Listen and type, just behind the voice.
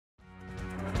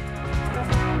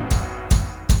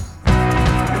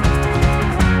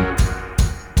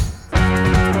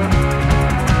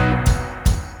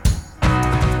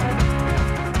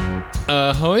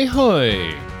Ahoy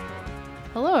hoy!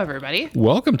 Hello, everybody.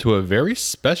 Welcome to a very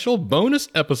special bonus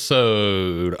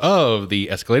episode of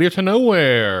The Escalator to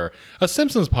Nowhere, a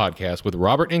Simpsons podcast with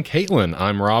Robert and Caitlin.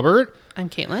 I'm Robert. I'm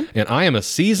Caitlin. And I am a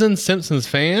seasoned Simpsons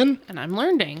fan. And I'm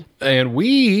learning. And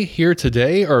we here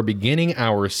today are beginning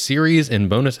our series in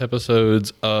bonus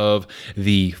episodes of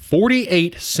the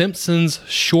 48 Simpsons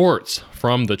shorts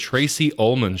from the Tracy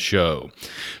Ullman Show.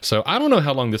 So I don't know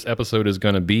how long this episode is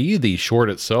going to be. The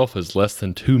short itself is less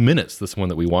than 2 minutes, this one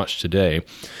that we watched today.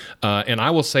 And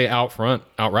I will say outright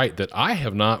that I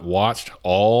have not watched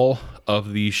all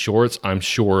of these shorts. I'm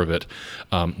sure of it.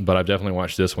 But I've definitely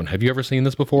watched this one. Have you ever seen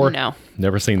this before? No.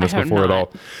 Never seen this before at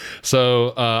all.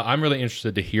 So I'm really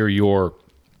interested to hear your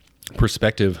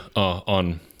perspective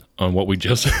on what we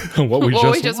just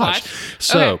watched.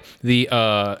 So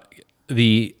okay.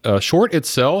 The short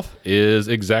itself is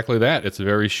exactly that. It's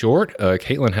very short.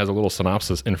 Caitlin has a little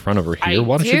synopsis in front of her here.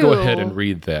 Why don't you go ahead and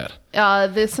read that?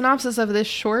 The synopsis of this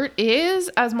short is,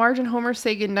 as Marge and Homer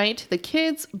say goodnight to the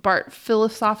kids, Bart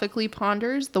philosophically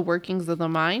ponders the workings of the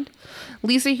mind.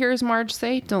 Lisa hears Marge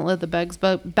say, "Don't let the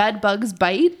bed bugs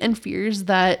bite," and fears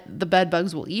that the bed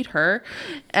bugs will eat her.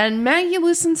 And Maggie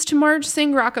listens to Marge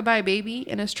sing Rockabye Baby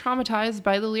and is traumatized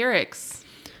by the lyrics.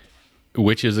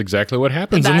 Which is exactly what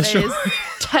happens in the show. That is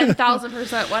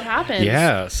 10,000% what happens.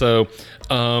 Yeah. So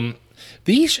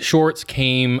these shorts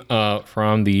came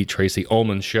from the Tracy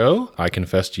Ullman Show. I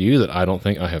confess to you that I don't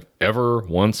think I have ever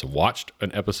once watched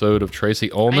an episode of Tracy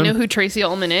Ullman. I know who Tracy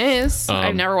Ullman is.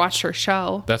 I've never watched her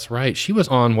show. That's right. She was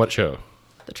on what show?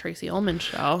 The Tracy Ullman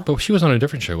Show. But she was on a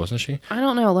different show, wasn't she? I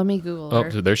don't know. Let me Google her. Oh,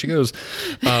 so there she goes.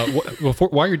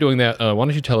 While you're doing that, why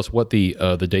don't you tell us what the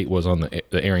date was on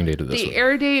the airing date of this? The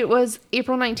air date was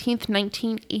April 19th,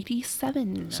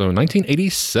 1987. So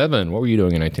 1987. What were you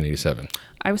doing in 1987?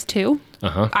 I was 2.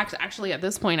 Uh-huh. Actually, at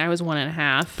this point, I was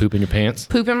 1.5. Poop in your pants?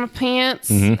 Pooping my pants,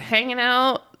 hanging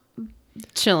out,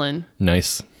 chilling.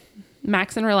 Nice.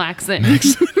 Maxing, relaxing.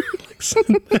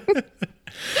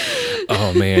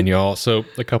 Oh man, y'all. So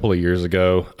a couple of years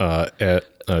ago at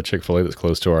Chick-fil-A that's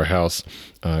close to our house,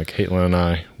 Caitlin and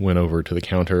I went over to the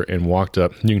counter and walked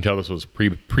up. You can tell this was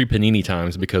pre-Panini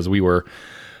times because we were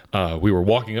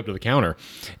walking up to the counter.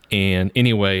 And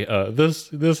anyway,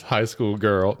 this high school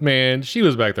girl, man, she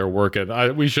was back there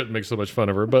working. We shouldn't make so much fun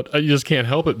of her, but you just can't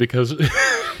help it because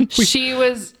she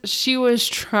was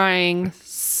trying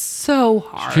so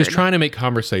hard. She was trying to make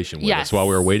conversation with us Yes. while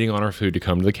we were waiting on our food to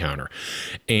come to the counter.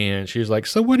 And she was like,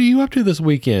 "So what are you up to this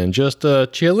weekend? Just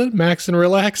chilling, max and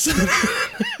relax?"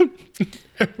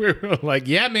 We were like,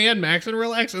 "Yeah, man, max and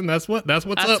relaxing. That's what's up. That's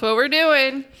what we're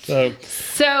doing." So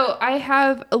I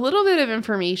have a little bit of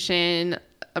information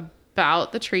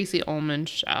about the Tracy Ullman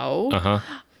Show.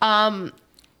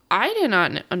 I did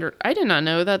not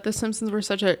know that The Simpsons were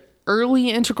such an early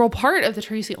integral part of the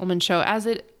Tracy Ullman Show, as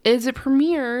it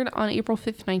premiered on April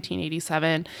 5th,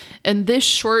 1987, and this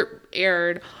short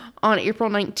aired on April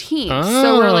 19th.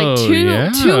 So we're like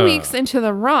two weeks into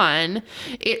the run.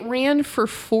 It ran for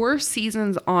 4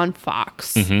 seasons on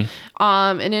Fox.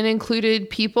 And it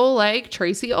included people like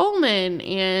Tracy Ullman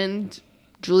and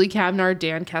Julie Kavnar,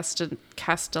 Dan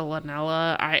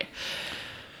Castellaneta.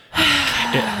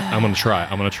 I'm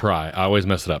gonna try. I always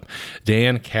mess it up.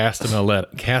 Dan Castellaneta.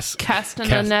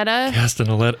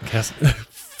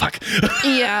 Fuck.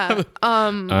 Yeah.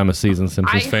 I'm a seasoned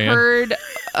Simpsons fan. I heard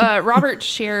Robert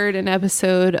shared an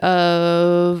episode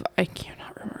of, I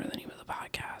cannot remember the name of the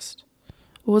podcast.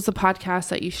 What was the podcast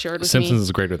that you shared with Simpsons me?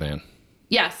 is greater than.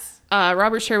 Yes.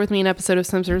 Robert shared with me an episode of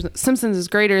Simpsons is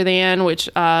Greater Than, which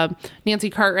Nancy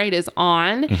Cartwright is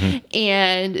on.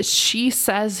 And she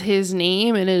says his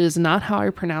name, and it is not how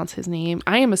I pronounce his name.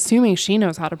 I am assuming she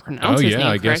knows how to pronounce his name.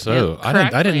 I guess so.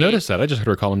 I didn't notice that. I just heard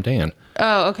her call him Dan.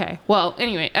 Oh, okay. Well,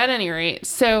 anyway, at any rate,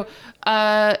 so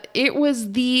it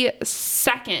was the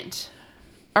second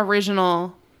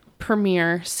original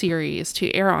premiere series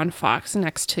to air on Fox,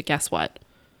 next to, guess what?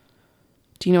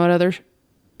 Do you know what other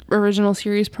original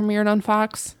series premiered on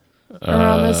Fox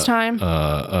around this time?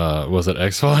 Was it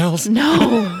X-Files?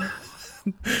 No.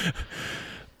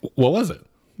 What was it?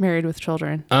 Married with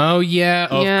Children. Oh, yeah.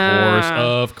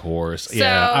 Of course. So,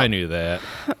 yeah, I knew that.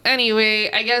 Anyway,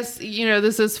 I guess,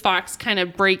 this is Fox kind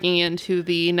of breaking into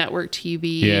the network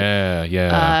TV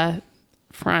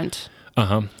front.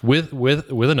 With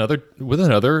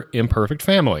another imperfect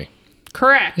family.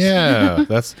 Correct. Yeah,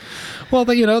 that's I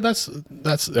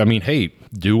mean, hey,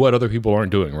 do what other people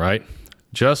aren't doing, right?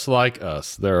 Just like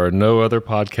us. There are no other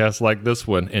podcasts like this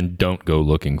one, and don't go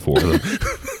looking for them.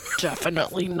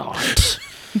 Definitely not.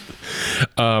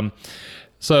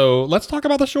 So let's talk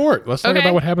about the short. Let's talk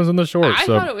about what happens in the short. I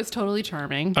thought it was totally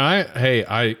charming.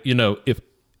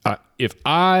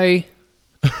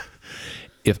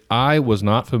 If I was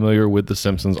not familiar with The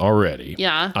Simpsons already,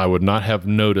 I would not have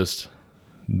noticed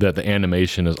that the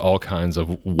animation is all kinds of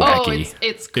wacky. Oh,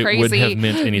 it's crazy. It wouldn't have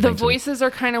meant anything. The voices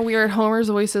are kind of weird. Homer's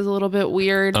voice is a little bit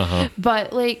weird,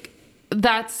 but like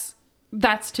that's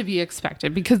to be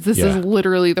expected because this is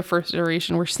literally the first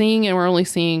iteration we're seeing, and we're only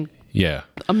seeing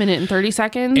a minute and 30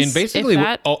 seconds. And basically,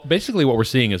 what we're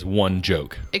seeing is one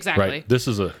joke. Exactly. Right? This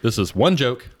is one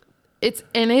joke. It's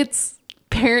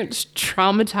parents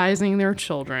traumatizing their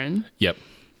children. Yep.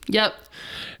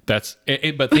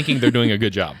 But thinking they're doing a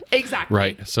good job. Exactly.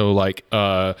 Right. So like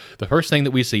the first thing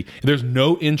that we see, there's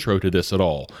no intro to this at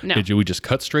all. No. We just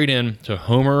cut straight in to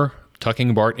Homer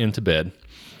tucking Bart into bed.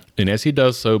 And as he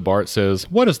does so, Bart says,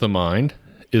 "What is the mind?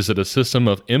 Is it a system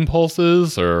of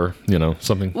impulses or,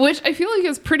 something?" Which I feel like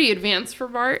is pretty advanced for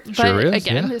Bart. But sure is.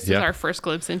 Again, this is our first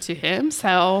glimpse into him.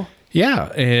 So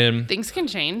and things can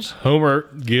change. Homer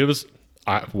gives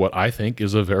what I think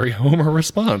is a very Homer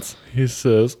response. He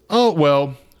says, "Oh,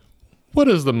 well, what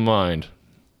is the mind?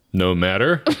 No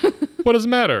matter. What does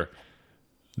matter?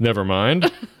 Never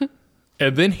mind."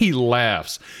 And then he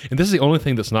laughs. And this is the only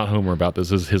thing that's not Homer about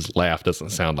this is his laugh doesn't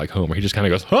sound like Homer. He just kind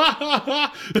of goes, "Ha ha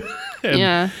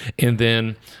ha." And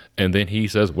then he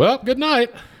says, "Well, good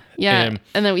night." Yeah.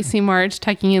 And then we see Marge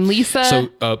tucking in Lisa.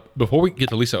 So before we get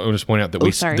to Lisa, I want to just point out that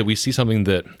we see something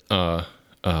that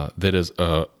is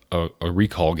a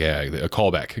recall gag, a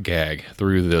callback gag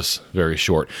through this very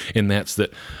short, and that's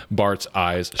that Bart's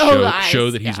eyes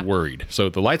show that he's worried. So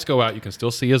the lights go out, you can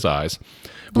still see his eyes.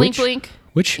 Blink, blink.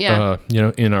 Which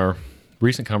in our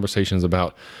recent conversations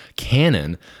about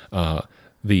canon,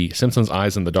 the Simpsons'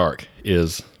 eyes in the dark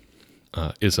is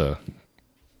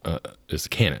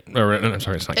canon. Or I'm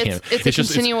sorry, it's not canon. It's a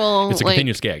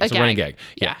continuous gag. It's a running gag.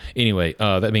 Yeah. Anyway,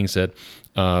 that being said,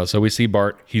 so we see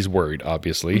Bart. He's worried,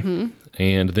 obviously,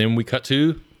 and then we cut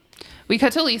to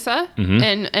Lisa,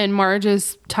 and Marge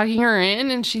is tucking her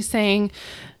in, and she's saying,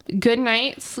 "Good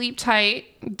night, sleep tight,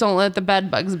 don't let the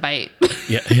bed bugs bite."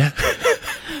 Yeah.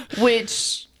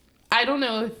 Which I don't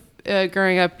know if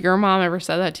growing up your mom ever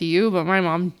said that to you, but my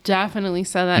mom definitely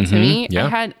said that to me.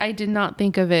 Yeah. I did not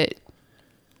think of it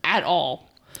at all.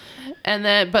 And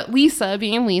then, but Lisa,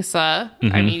 being Lisa,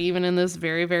 I mean, even in this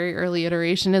very, very early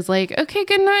iteration, is like, "Okay,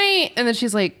 good night." And then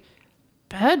she's like,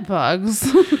 "Bed bugs."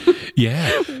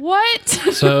 Yeah. What?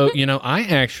 So, I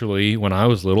actually, when I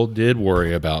was little, did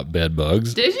worry about bed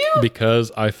bugs. Did you?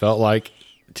 Because I felt like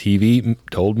TV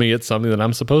told me it's something that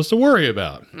I'm supposed to worry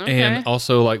about. Okay. And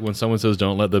also, like, when someone says,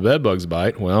 "Don't let the bed bugs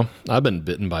bite," well, I've been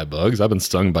bitten by bugs. I've been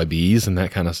stung by bees and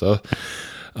that kind of stuff.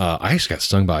 I actually got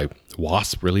stung by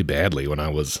wasps really badly when I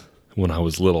was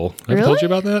little. Have I told you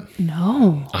about that?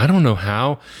 No. I don't know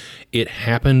how it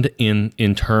happened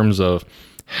in terms of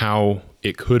how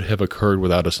it could have occurred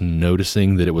without us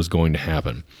noticing that it was going to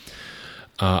happen.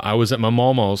 I was at my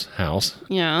mama's house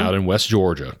out in West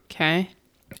Georgia. Okay.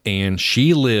 And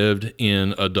she lived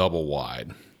in a double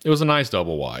wide. It was a nice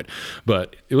double wide,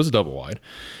 but it was a double wide.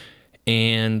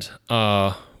 And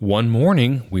one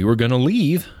morning we were going to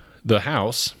leave the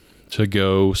house to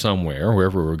go somewhere,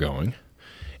 wherever we were going.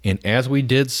 And as we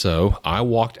did so, I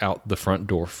walked out the front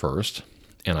door first,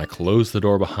 and I closed the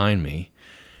door behind me.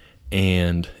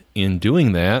 And in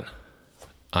doing that,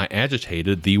 I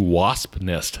agitated the wasp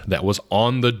nest that was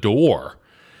on the door.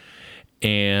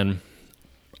 And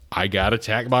I got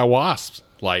attacked by wasps.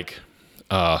 Like,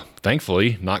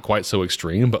 thankfully, not quite so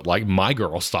extreme, but like my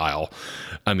girl style.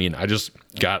 I mean, I just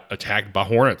got attacked by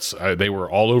hornets. They were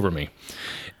all over me.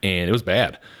 And it was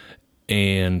bad.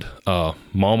 And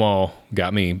Mama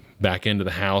got me back into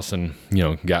the house and,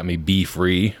 got me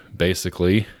bee-free,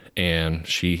 basically. And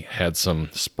she had some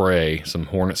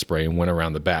hornet spray, and went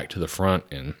around the back to the front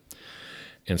and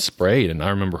sprayed. And I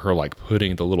remember her like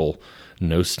putting the little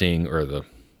no sting or the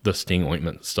sting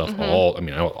ointment stuff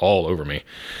all over me.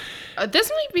 This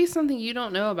might be something you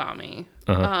don't know about me.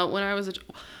 When I was a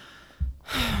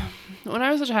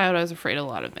child, I was afraid of a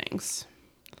lot of things.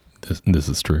 This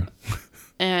is true.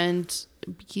 And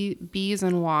bees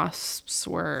and wasps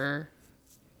were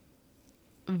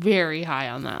very high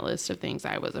on that list of things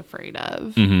I was afraid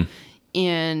of.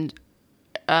 And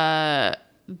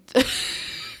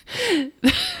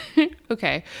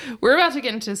okay, we're about to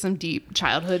get into some deep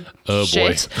childhood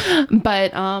shit. Boy.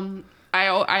 But I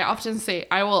will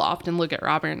often look at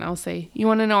Robert and I'll say, "You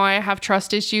want to know why I have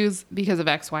trust issues? Because of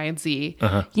X, Y, and Z.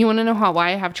 You want to know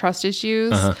why I have trust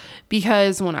issues?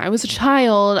 Because when I was a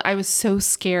child, I was so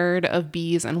scared of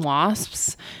bees and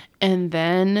wasps. And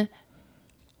then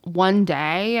one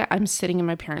day I'm sitting in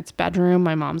my parents' bedroom.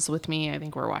 My mom's with me. I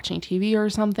think we're watching TV or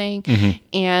something.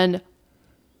 And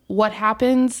what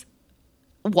happens?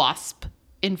 Wasp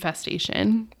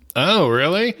infestation. Oh,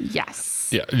 really? Yes.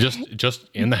 Yeah, just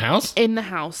in the house? In the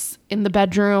house, in the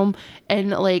bedroom, and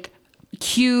like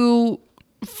cue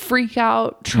freak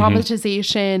out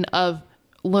traumatization of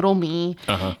little me.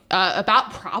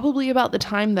 Probably about the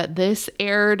time that this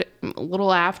aired, a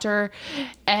little after.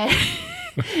 And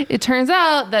it turns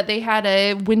out that they had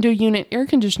a window unit air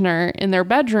conditioner in their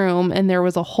bedroom and there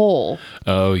was a hole.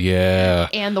 Oh, yeah.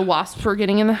 And the wasps were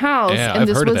getting in the house. Yeah, and I've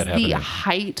this heard of was that the happening.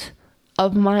 height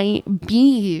of my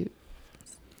bee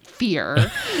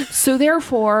fear. So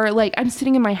therefore, like, I'm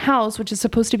sitting in my house, which is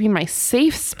supposed to be my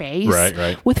safe space,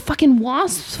 right. with fucking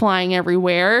wasps flying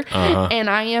everywhere, and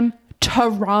I am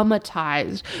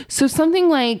traumatized. So something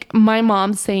like my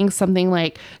mom saying something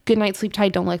like, "Good night, sleep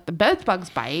tight, don't let the bed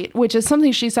bugs bite," which is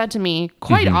something she said to me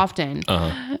quite often.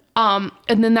 And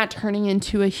then that turning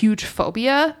into a huge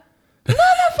phobia. Not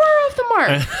that far off the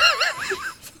mark.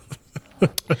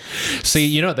 See,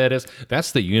 you know what that is?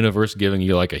 That's the universe giving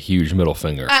you like a huge middle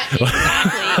finger.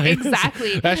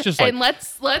 Exactly. That's just like, and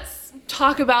let's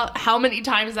talk about how many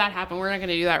times that happened. We're not going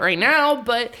to do that right now,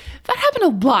 but that happened a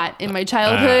lot in my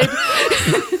childhood.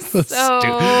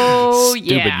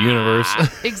 Stupid universe.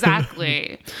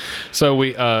 Exactly. So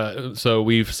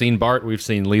we've seen Bart, we've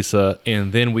seen Lisa,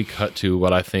 and then we cut to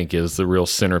what I think is the real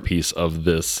centerpiece of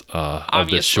this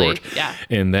short. Yeah.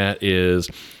 And that is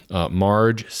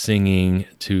Marge singing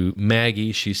to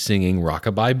Maggie. She's singing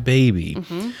Rockabye Baby.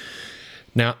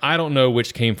 Now, I don't know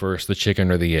which came first, the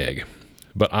chicken or the egg,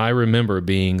 but I remember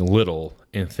being little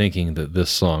and thinking that this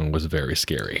song was very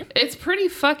scary. It's pretty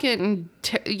fucking,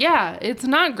 it's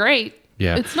not great.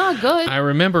 Yeah. It's not good. I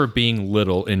remember being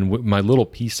little and my little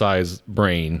pea-sized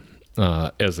brain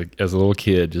as a little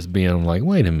kid just being like,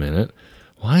 wait a minute,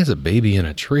 why is a baby in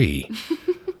a tree?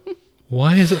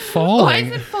 Why is it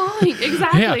falling?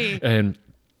 Exactly. Yeah.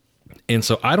 And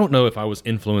so I don't know if I was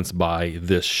influenced by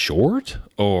this short,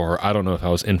 or I don't know if I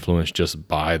was influenced just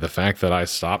by the fact that I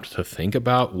stopped to think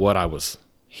about what I was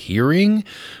hearing.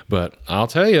 But I'll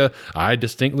tell you, I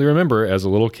distinctly remember as a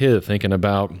little kid thinking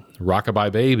about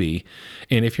Rockabye Baby.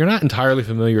 And if you're not entirely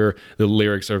familiar, the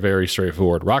lyrics are very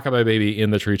straightforward. Rockabye Baby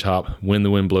in the treetop, when the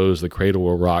wind blows, the cradle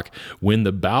will rock. When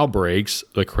the bough breaks,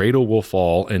 the cradle will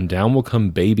fall, and down will come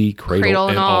baby, cradle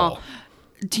and all.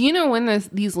 Do you know when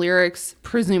these lyrics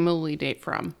presumably date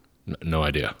from? No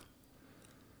idea.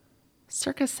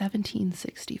 Circa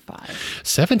 1765.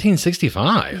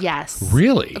 1765? Yes.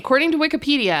 Really? According to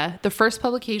Wikipedia, the first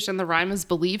publication, the rhyme is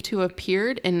believed to have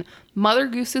appeared in Mother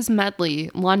Goose's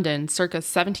Medley, London, circa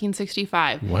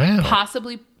 1765. Wow.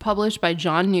 Possibly published by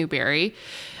John Newbery,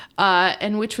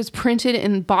 and which was printed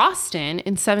in Boston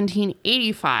in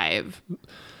 1785.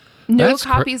 No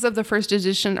copies of the first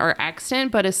edition are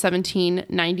extant, but a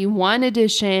 1791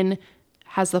 edition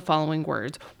has the following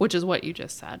words, which is what you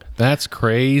just said. That's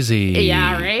crazy.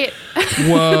 Yeah, right?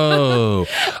 Whoa.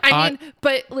 I mean,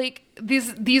 but like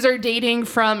these are dating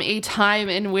from a time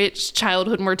in which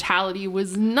childhood mortality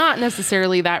was not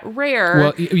necessarily that rare.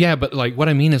 Well, yeah, but like what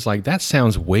I mean is like that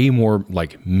sounds way more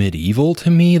like medieval to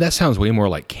me. That sounds way more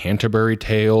like Canterbury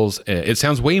Tales. It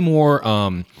sounds way more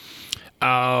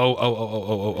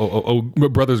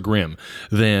Brothers Grimm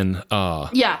than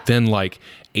like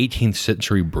 18th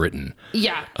century Britain.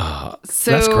 Yeah.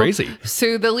 So that's crazy.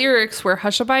 So the lyrics were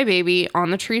 "Hushabye baby on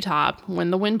the treetop.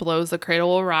 When the wind blows, the cradle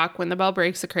will rock. When the bell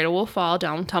breaks, the cradle will fall.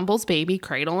 Down tumbles baby,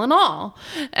 cradle and all."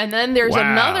 And then there's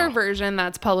another version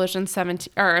that's published in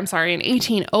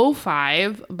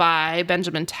 1805 by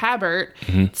Benjamin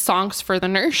Tabbert, Songs for the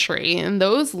Nursery. And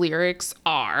those lyrics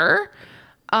are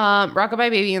 "Rockabye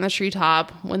baby in the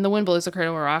treetop. When the wind blows, the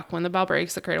cradle will rock. When the bell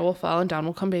breaks, the cradle will fall. And down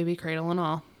will come baby, cradle and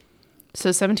all." So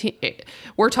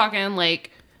we're talking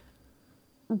like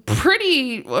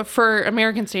pretty, for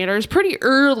American standards, pretty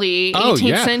early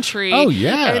 18th century. Oh,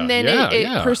 yeah. And then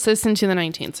it persists into the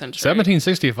 19th century.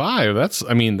 1765. That's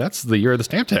the year of the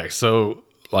stamp tax. So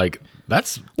like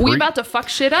we about to fuck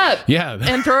shit up. Yeah.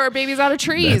 And throw our babies out of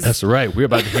trees. That's right. We're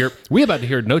about to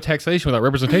hear no taxation without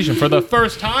representation for the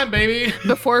first time, baby.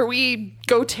 Before we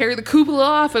go tear the cupola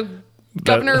off of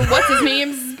Governor what's his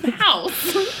name's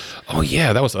house. Oh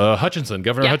yeah, that was Hutchinson,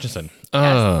 Governor Hutchinson.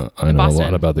 Yes. I know Boston. a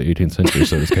lot about the 18th century,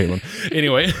 so does Caitlin.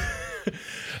 Anyway,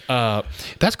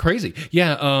 that's crazy.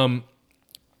 Yeah.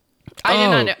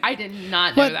 I did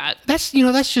not know that.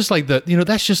 That's just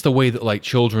the way that like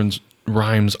children's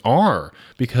rhymes are,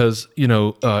 because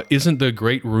isn't the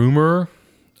great rumor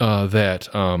that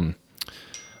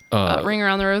Ring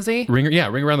Around the Rosie. Ring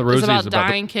Around the Rosie It's about is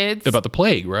dying kids. about the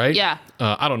plague, right? Yeah.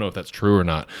 I don't know if that's true or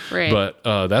not, Right. but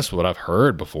that's what I've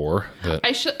heard before. That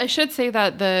I should say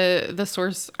that the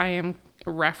source I am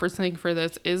referencing for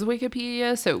this is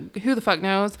Wikipedia, so who the fuck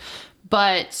knows?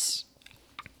 But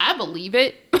I believe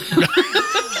it.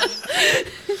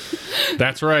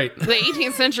 That's right. The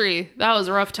 18th century, that was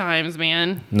rough times,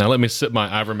 man. Now let me sip my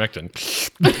ivermectin.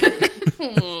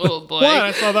 Oh boy. What?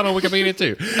 I saw that on Wikipedia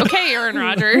too. Okay, Aaron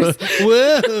Rodgers.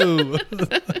 Whoa.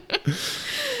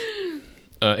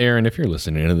 Aaron, if you're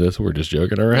listening to this, we're just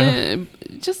joking around.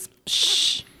 Just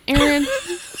shh, Aaron.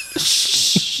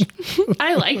 Shh.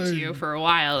 I liked you for a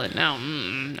while, and now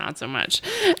not so much.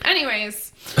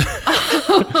 Anyways.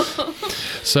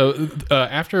 So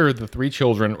after the three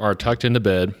children are tucked into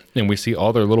bed and we see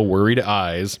all their little worried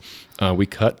eyes, we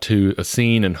cut to a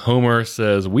scene and Homer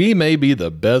says, "We may be the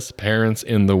best parents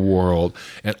in the world."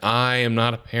 And I am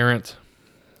not a parent.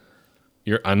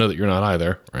 I know that you're not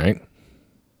either, right?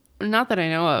 Not that I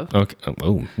know of. Okay.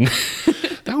 Oh.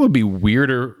 That would be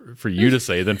weirder for you to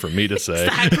say than for me to say.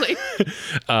 Exactly.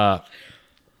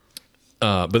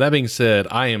 But that being said,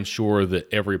 I am sure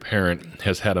that every parent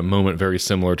has had a moment very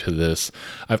similar to this.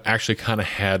 I've actually kind of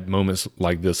had moments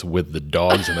like this with the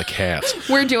dogs and the cats.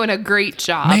 We're doing a great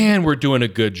job. Man, we're doing a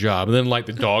good job. And then like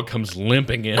the dog comes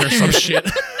limping in or some shit.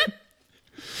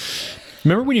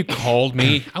 Remember when you called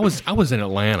me? I was in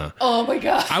Atlanta. Oh my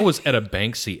god. I was at a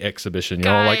Banksy exhibition,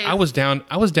 y'all. Like I was down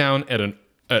at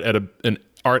an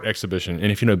art exhibition,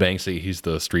 and if you know Banksy, he's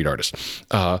the street artist.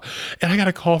 And I got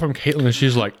a call from Caitlin, and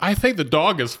she's like, "I think the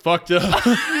dog is fucked up."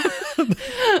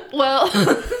 Well,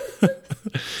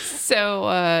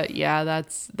 so yeah,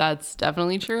 that's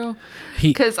definitely true.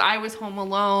 Because I was home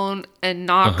alone, and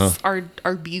Knox,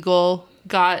 our beagle,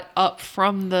 got up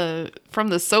from the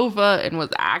sofa and was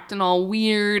acting all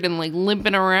weird and like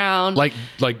limping around, like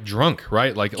drunk,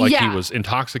 right? Like he was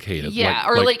intoxicated. Yeah,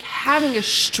 or like having a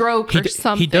stroke or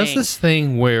something. He does this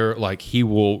thing where like he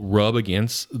will rub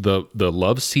against the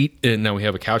love seat, and now we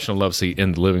have a couch and a love seat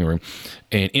in the living room,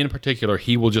 and in particular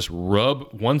he will just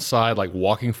rub one side like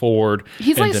walking forward.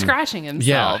 He's like scratching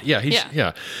himself.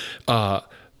 Yeah.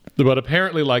 But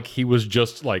apparently like he was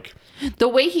just like, the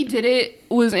way he did it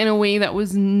was in a way that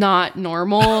was not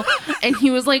normal. And he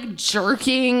was like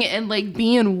jerking and like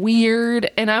being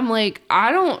weird. And I'm like,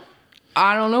 I don't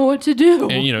know what to do.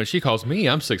 And she calls me,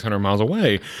 I'm 600 miles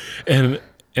away. And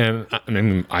I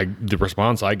mean, the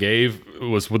response I gave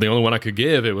was the only one I could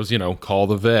give. It was, call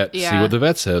the vet, see what the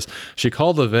vet says. She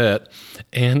called the vet,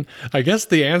 and I guess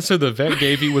the answer the vet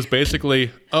gave you was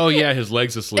basically, "Oh yeah, his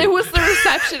leg's asleep." It was the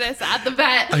receptionist at the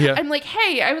vet. Yeah. I'm like,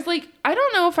 hey, I was like, I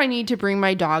don't know if I need to bring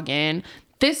my dog in.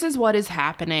 This is what is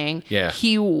happening. Yeah.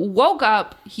 He woke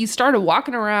up. He started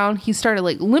walking around. He started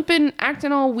like limping,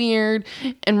 acting all weird,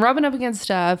 and rubbing up against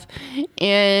stuff.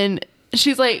 And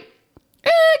she's like,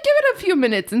 give it a few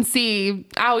minutes and see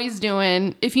how he's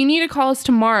doing. If you need to call us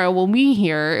tomorrow, we'll be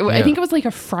here. I think it was like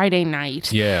a Friday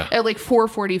night. Yeah. At like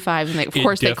 4:45, and of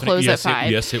course they close at 5.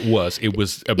 Yes, it was. It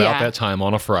was about that time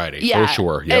on a Friday, yeah. for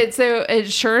sure. Yep. And so,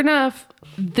 sure enough,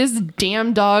 this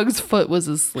damn dog's foot was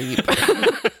asleep.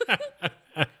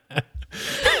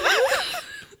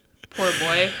 Poor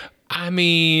boy. I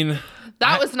mean...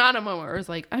 That was not a moment where I was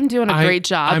like, I'm doing a great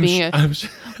job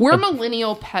we're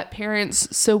millennial pet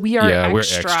parents, so we are extra. We're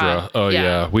extra. Oh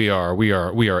yeah, we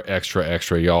are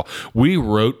extra, y'all. We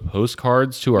wrote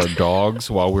postcards to our dogs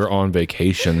while we were on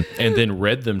vacation and then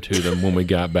read them to them when we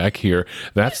got back here.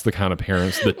 That's the kind of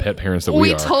parents, the pet parents that we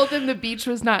are. We told them the beach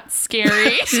was not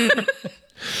scary.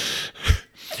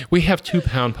 We have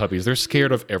 2-pound puppies. They're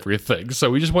scared of everything.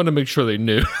 So we just wanted to make sure they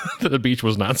knew that the beach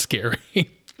was not scary.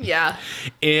 Yeah.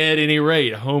 At any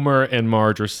rate, Homer and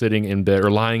Marge are sitting in bed or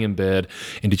lying in bed.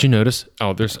 And did you notice?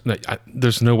 Oh, there's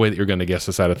no way that you're going to guess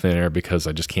this out of thin air because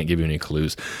I just can't give you any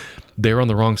clues. They're on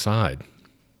the wrong side.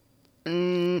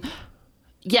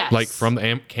 Yes. Like from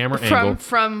the camera angle.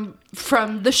 From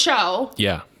the show.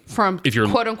 Yeah. From if you're,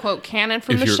 quote unquote canon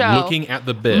from the show. If you're looking at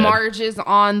the bed. Marge is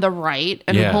on the right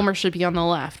and Homer should be on the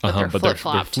left. But they're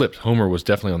flip-flopped. They're flipped. Homer was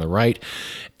definitely on the right.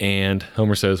 And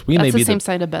Homer says, That's the same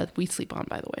side of bed we sleep on,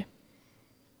 by the way.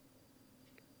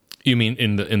 You mean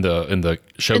in the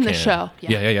show? In the show,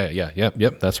 yeah.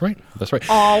 Yep. That's right.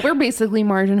 Oh, we're basically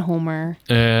Marge and Homer.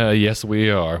 Yes, we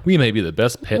are. We may be the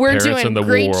best parents in the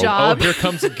world. Job. Oh, here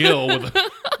comes Gil with.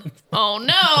 Oh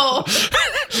no!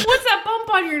 What's that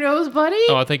bump on your nose, buddy?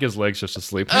 Oh, I think his leg's just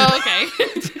asleep. Oh,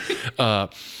 okay.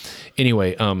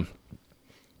 Anyway,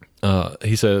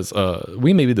 he says,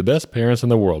 we may be the best parents in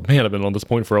the world. Man, I've been on this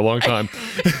point for a long time.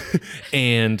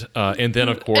 and then,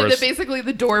 of course... And then basically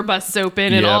the door busts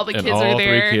open and all the kids are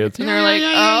there. 3 kids. And they're like,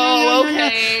 oh,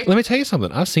 okay. Let me tell you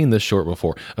something. I've seen this short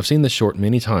before. I've seen this short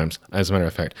many times, as a matter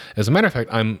of fact. As a matter of fact,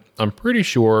 I'm pretty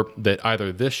sure that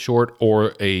either this short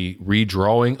or a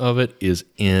redrawing of it is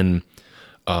in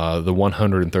the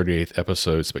 138th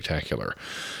episode Spectacular,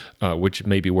 which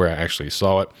may be where I actually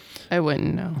saw it. I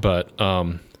wouldn't know. But...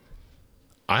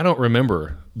 I don't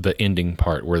remember the ending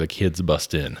part where the kids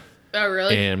bust in. Oh,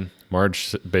 really? And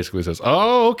Marge basically says,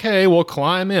 oh, okay, we'll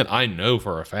climb in. I know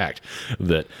for a fact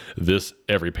that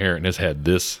every parent has had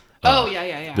this.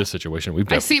 This situation.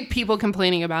 I see people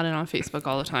complaining about it on Facebook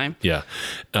all the time. Yeah.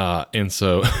 And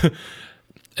so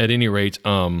at any rate,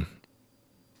 the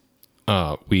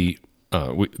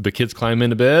kids climb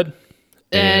into bed.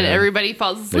 And everybody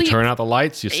falls asleep. They turn out the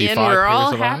lights. You see and 5 we're pairs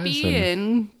all of happy eyes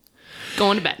and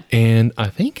going to bed. And I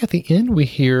think at the end we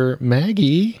hear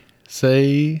Maggie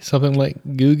say something like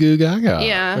 "goo goo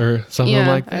gaga," or something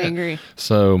like that. I agree.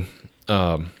 So,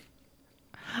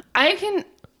 I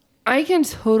can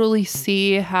totally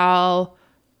see how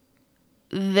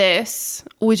this,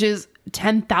 which is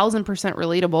 10,000%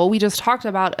 relatable. We just talked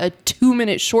about a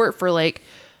 2-minute short for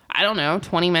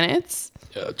 20 minutes.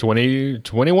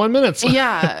 21 minutes.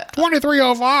 Yeah.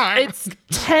 23:05. It's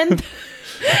 10.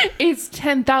 It's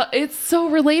 10,000. It's so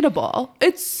relatable.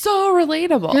 It's so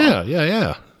relatable. Yeah.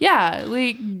 Yeah.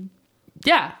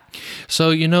 Yeah.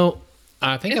 So,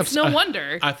 I think it's no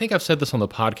wonder. I think I've said this on the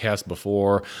podcast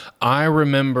before. I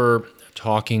remember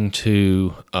talking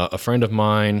to a friend of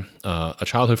mine, a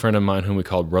childhood friend of mine whom we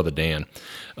called Brother Dan.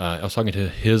 I was talking to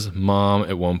his mom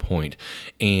at one point,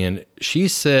 and she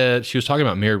said, she was talking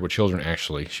about Married with Children,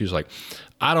 actually. She was like,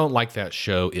 I don't like that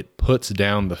show. It puts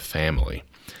down the family.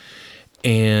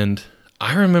 And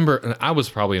I remember, and I was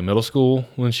probably in middle school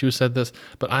when she said this,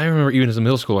 but I remember even as a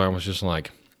middle schooler, I was just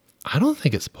like, I don't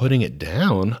think it's putting it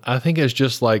down. I think it's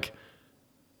just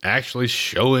actually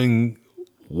showing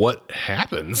what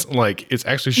happens. It's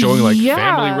actually showing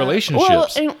family relationships. Well,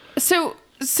 and so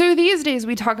these days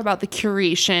we talk about the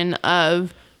curation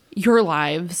of your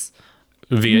lives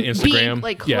via Instagram,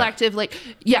 being collective,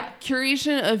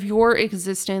 curation of your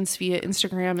existence via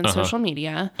Instagram and social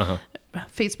media,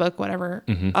 Facebook, whatever.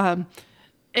 Mm-hmm.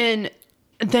 And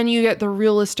then you get the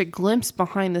realistic glimpse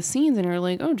behind the scenes, and you're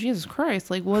like, "Oh, Jesus Christ!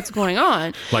 What's going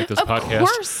on?" Like this podcast.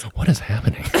 Course, what is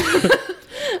happening?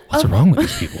 What's wrong with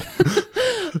these people?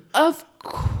 Of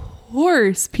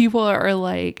course, people are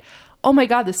like, "Oh my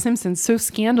God, The Simpsons, so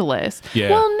scandalous."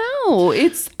 Yeah. Well, no,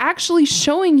 it's actually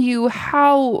showing you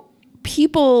how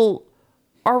people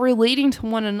are relating to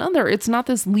one another. It's not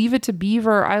this Leave It to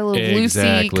Beaver, I Love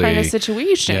Lucy kind of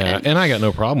situation. Yeah, and I got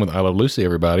no problem with I Love Lucy,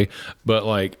 everybody. But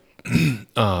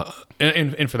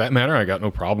and for that matter, I got no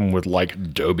problem with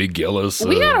Dobie Gillis.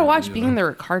 We gotta watch Being the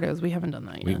Ricardos. We haven't done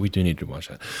that yet. We do need to watch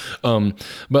that.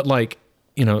 But I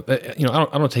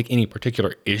don't take any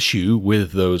particular issue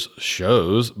with those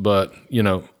shows, but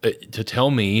to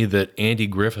tell me that Andy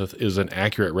Griffith is an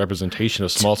accurate representation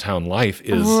of small town life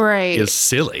is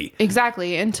silly.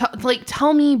 Exactly. And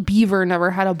tell me Beaver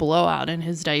never had a blowout in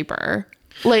his diaper.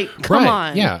 Come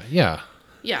on.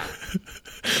 Yeah.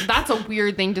 That's a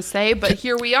weird thing to say, but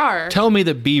here we are. Tell me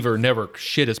that Beaver never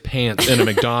shit his pants in a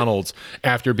McDonald's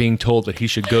after being told that he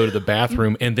should go to the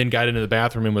bathroom, and then got into the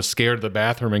bathroom and was scared of the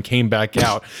bathroom and came back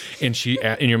out. And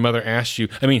your mother asked you,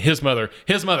 his mother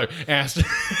asked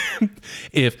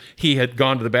if he had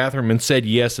gone to the bathroom and said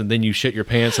yes, and then you shit your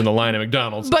pants in the line at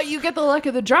McDonald's. But you get the luck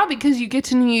of the draw because you get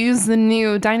to use the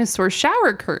new dinosaur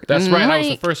shower curtain. That's right. I was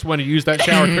the first one to use that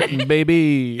shower curtain,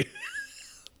 baby.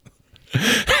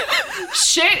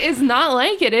 Shit is not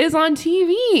like it is on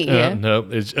TV. No,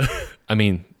 it's. I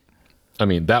mean,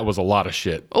 that was a lot of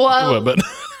shit. Well, but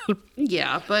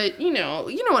yeah, but you know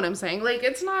what I'm saying.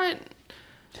 It's not.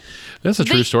 That's a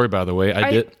true story, by the way.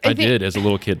 I did as a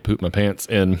little kid poop my pants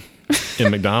in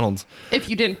McDonald's. If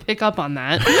you didn't pick up on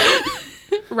that,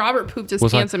 Robert pooped his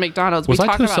pants at McDonald's. We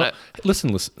talked about it.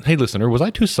 Listen, hey listener, was I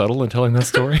too subtle in telling that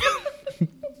story?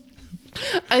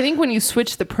 I think when you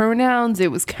switch the pronouns,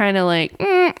 it was kind of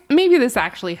maybe this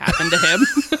actually happened to him.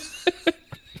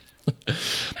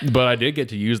 But I did get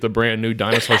to use the brand new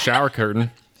dinosaur shower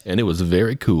curtain, and it was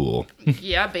very cool.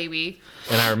 Yeah, baby.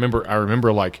 And I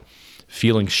remember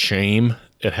feeling shame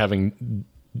at having,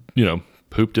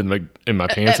 pooped in my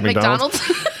pants at McDonald's.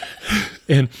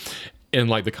 And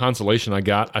the consolation I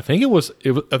got, I think it was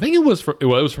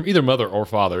from either mother or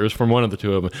father. It was from one of the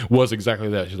two of them. Was exactly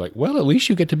that. She's like, well, at least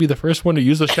you get to be the first one to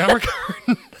use the shower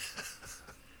curtain.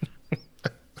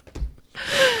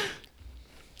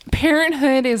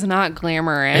 Parenthood is not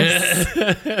glamorous.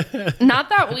 Not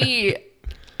that we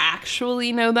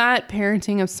actually know that,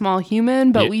 parenting a small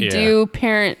human, but we do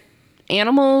parent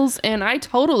animals, and I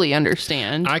totally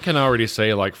understand. I can already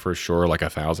say, like, for sure, like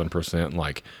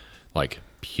 1,000%, like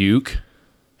puke.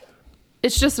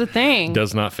 It's just a thing.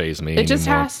 Does not faze me. It just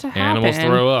has to happen. Animals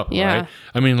throw up, right?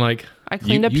 I mean, like, I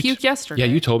cleaned up puke yesterday. Yeah,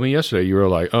 you told me yesterday. You were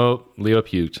like, "Oh, Leo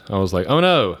puked." I was like, "Oh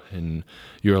no," and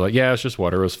you were like, "Yeah, it's just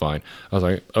water. It was fine." I was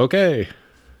like, "Okay."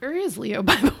 Where is Leo,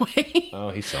 by the way?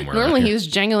 Oh, he's somewhere. Normally, he was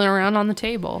jangling around on the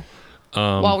table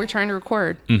while we're trying to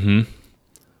record. Mm-hmm.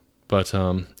 But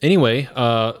anyway,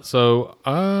 so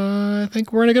I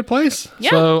think we're in a good place.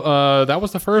 Yeah. So that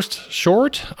was the first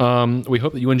short. We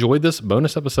hope that you enjoyed this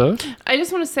bonus episode. I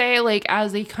just want to say, like,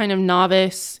 as a kind of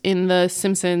novice in the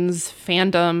Simpsons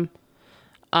fandom,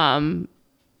 I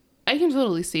can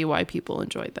totally see why people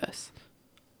enjoyed this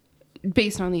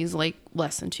based on these, like,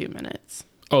 less than 2 minutes.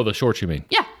 Oh, the shorts, you mean?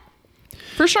 Yeah.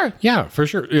 For sure. Yeah, for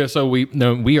sure. Yeah, so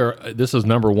this is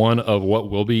number one of what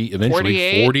will be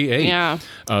eventually 48. Yeah.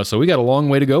 So we got a long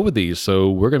way to go with these.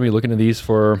 So we're going to be looking at these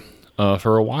for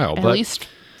a while. At least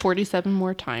 47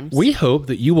 more times. We hope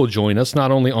that you will join us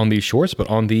not only on these shorts, but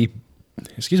on the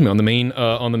main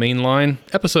line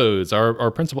episodes,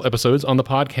 our principal episodes on the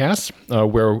podcast,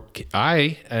 where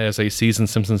I, as a seasoned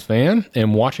Simpsons fan,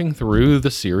 am watching through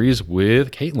the series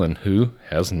with Caitlin, who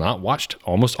has not watched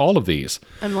almost all of these.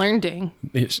 I'm learning.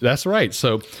 That's right.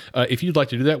 So if you'd like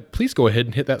to do that, please go ahead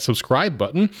and hit that subscribe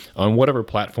button on whatever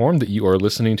platform that you are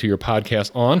listening to your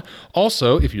podcast on.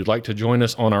 Also, if you'd like to join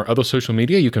us on our other social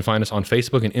media, you can find us on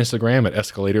Facebook and Instagram at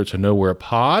Escalator to Nowhere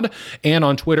Pod, and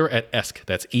on Twitter at ESK.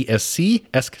 That's ESC.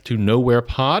 Esk to Nowhere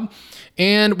Pod.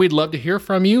 And we'd love to hear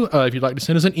from you. If you'd like to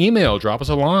send us an email, drop us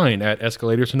a line at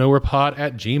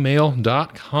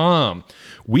escalatortonowherepod@gmail.com.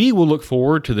 We will look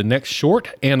forward to the next short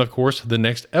and, of course, the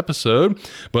next episode.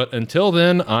 But until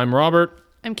then, I'm Robert.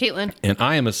 I'm Caitlin. And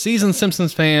I am a seasoned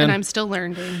Simpsons fan. And I'm still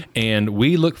learning. And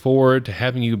we look forward to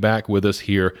having you back with us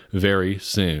here very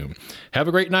soon. Have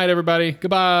a great night, everybody.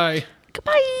 Goodbye.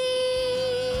 Goodbye.